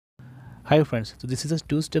Hi friends, so this is a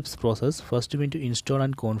two-steps process. First, we need to install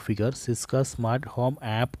and configure SYSKA Smart Home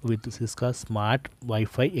app with SYSKA Smart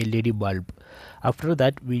Wi-Fi LED bulb. After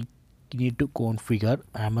that, we need to configure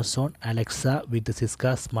Amazon Alexa with the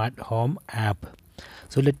SYSKA Smart Home app.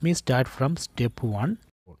 So let me start from step 1.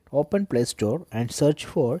 Open Play Store and search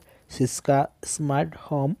for SYSKA Smart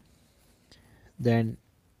Home, then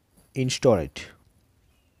install it.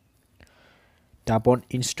 Tap on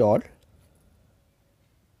install.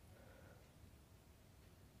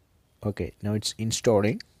 Okay, now it's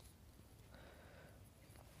installing.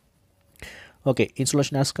 Okay,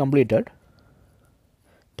 installation has completed.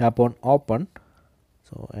 Tap on open.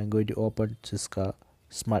 So I'm going to open SYSKA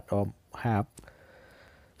Smart Home app.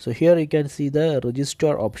 So here you can see the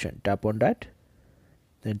register option. Tap on that.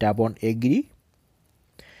 Then tap on agree.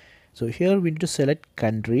 So here we need to select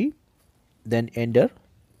country. Then enter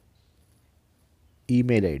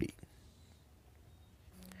email ID.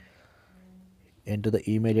 Enter the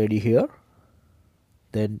email ID here.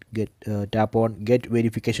 Then tap on get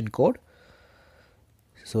verification code.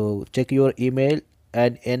 So check your email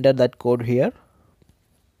and enter that code here.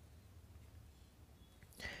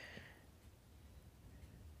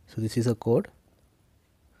 So this is a code.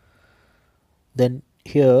 Then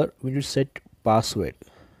here we need to set password.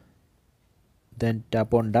 Then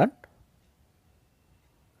tap on done.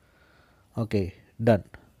 Okay, done.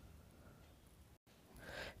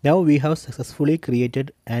 Now we have successfully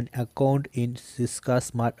created an account in SYSKA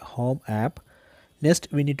Smart Home app. Next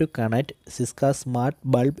we need to connect SYSKA Smart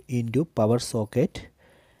Bulb into power socket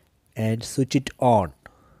and switch it on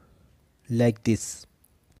like this.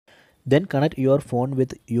 Then connect your phone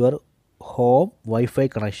with your home Wi-Fi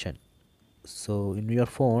connection. So in your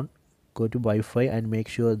phone, go to Wi-Fi and make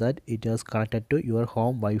sure that it is connected to your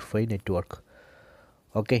home Wi-Fi network.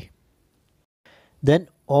 Okay. Then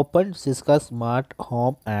open SYSKA Smart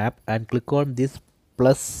Home app and click on this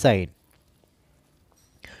plus sign.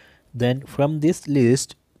 Then from this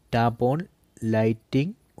list, tap on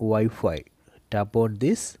lighting Wi-Fi. Tap on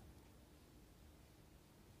this.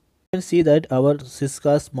 You can see that our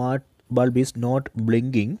SYSKA Smart bulb is not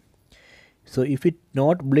blinking. So if it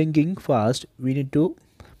not blinking fast, we need to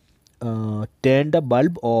turn the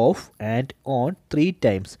bulb off and on 3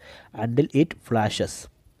 times until it flashes.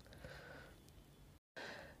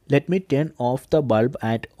 Let me turn off the bulb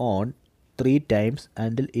and on 3 times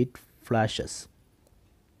until it flashes.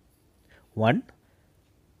 1,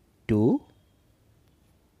 2,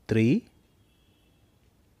 3,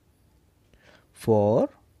 4.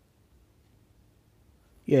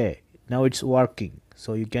 Yeah, now it's working.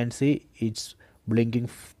 So you can see it's blinking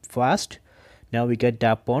fast. Now we can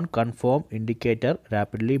tap on confirm indicator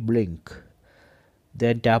rapidly blink.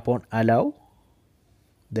 Then tap on allow.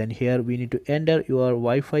 Then here we need to enter your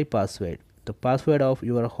Wi-Fi password, the password of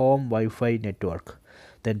your home Wi-Fi network.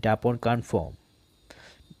 Then tap on confirm.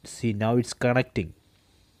 See, now it's connecting.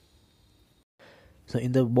 So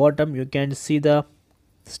in the bottom you can see the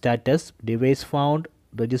status: device found,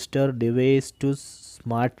 register device to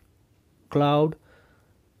smart cloud,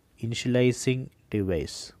 initializing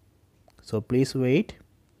device. So please wait.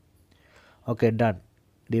 Okay, done.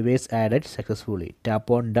 Device added successfully. Tap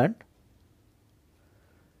on done.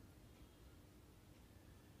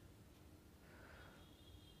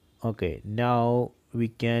 Okay, now we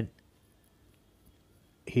can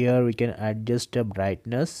adjust the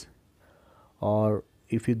brightness, or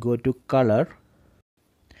if you go to color,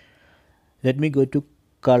 let me go to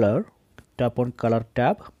color, tap on color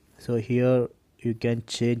tab. So here you can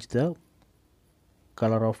change the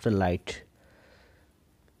color of the light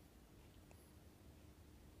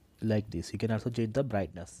like this. You can also change the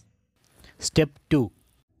brightness. Step 2.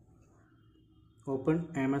 Open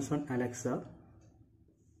Amazon Alexa,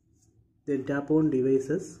 then tap on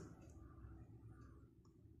devices.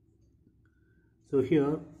 So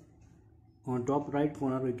here on top right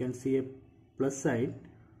corner you can see a plus sign.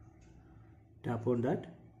 Tap on that.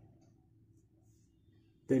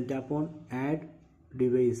 Then tap on add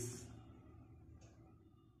device.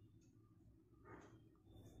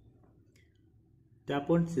 Tap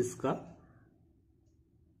on SYSKA.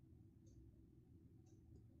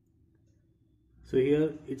 So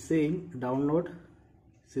here it's saying download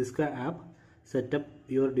SYSKA app. Set up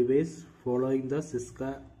your device following the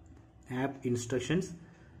SYSKA app instructions.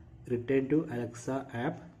 Return to Alexa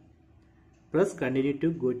app. Press continue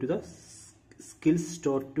to go to the skills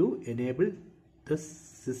store to enable the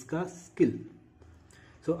SYSKA skill.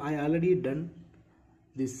 So I already done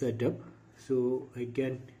this setup, so I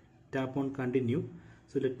can tap on continue.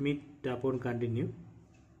 So let me tap on continue,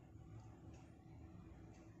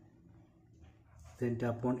 then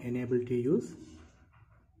tap on enable to use.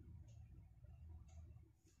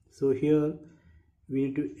 So here we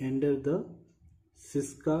need to enter the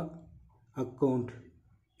SYSKA account,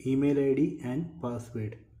 email ID and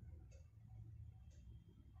password.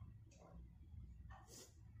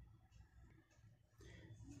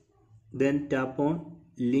 Then tap on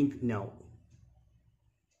link now.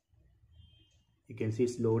 You can see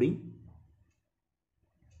it's loading.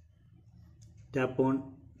 Tap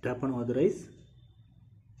on authorize.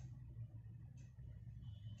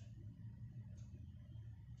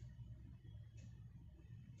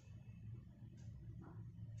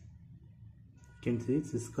 You can see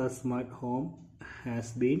SYSKA Smart Home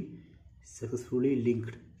has been successfully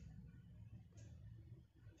linked.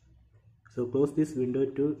 So close this window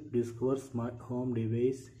to discover smart home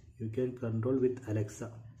device you can control with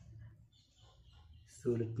Alexa.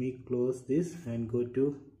 So let me close this and go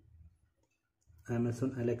to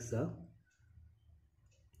Amazon Alexa.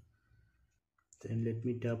 Then let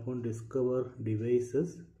me tap on discover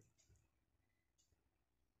devices.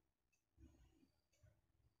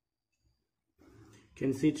 You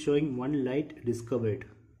can see it showing one light discovered.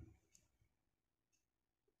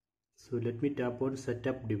 So let me tap on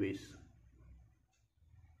setup device.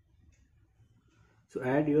 So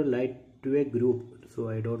add your light to a group. So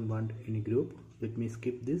I don't want any group. Let me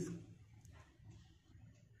skip this.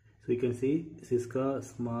 So you can see SYSKA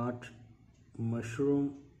Smart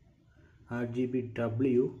Mushroom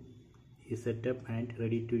RGBW is set up and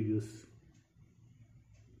ready to use.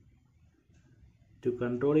 To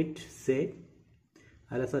control it, say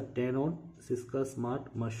Alexa turn on SYSKA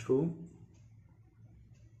Smart Mushroom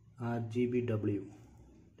RGBW.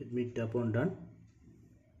 Let me tap on done.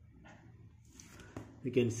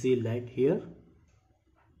 You can see light here.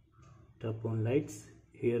 Tap on lights.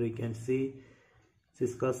 Here you can see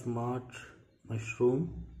SYSKA Smart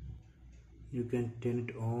Mushroom. You can turn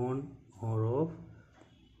it on or off.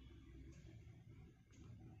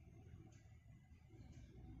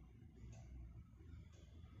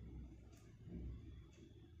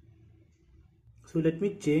 So let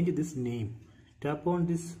me change this name. Tap on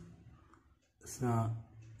this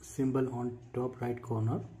symbol on top right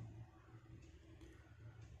corner.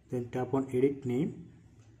 Then tap on edit name.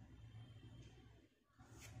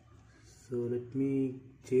 So let me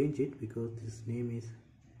change it because this name is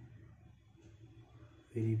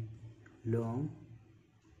very long.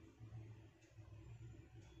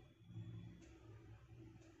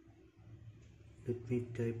 Let me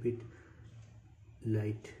type it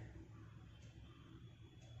light.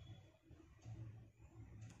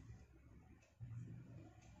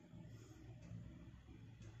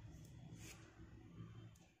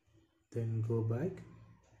 Then go back.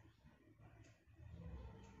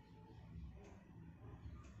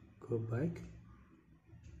 Go back.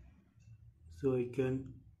 So I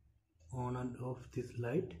can on and off this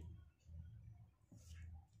light.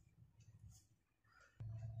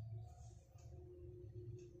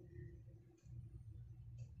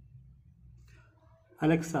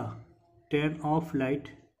 Alexa, turn off light.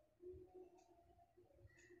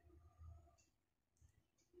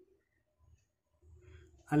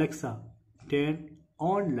 Alexa, turn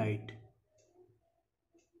on light.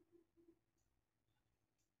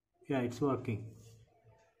 Yeah, it's working.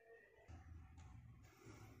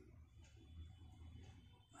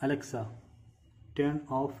 Alexa, turn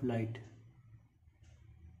off light.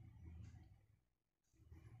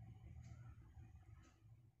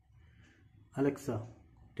 Alexa,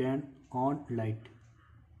 turn on light.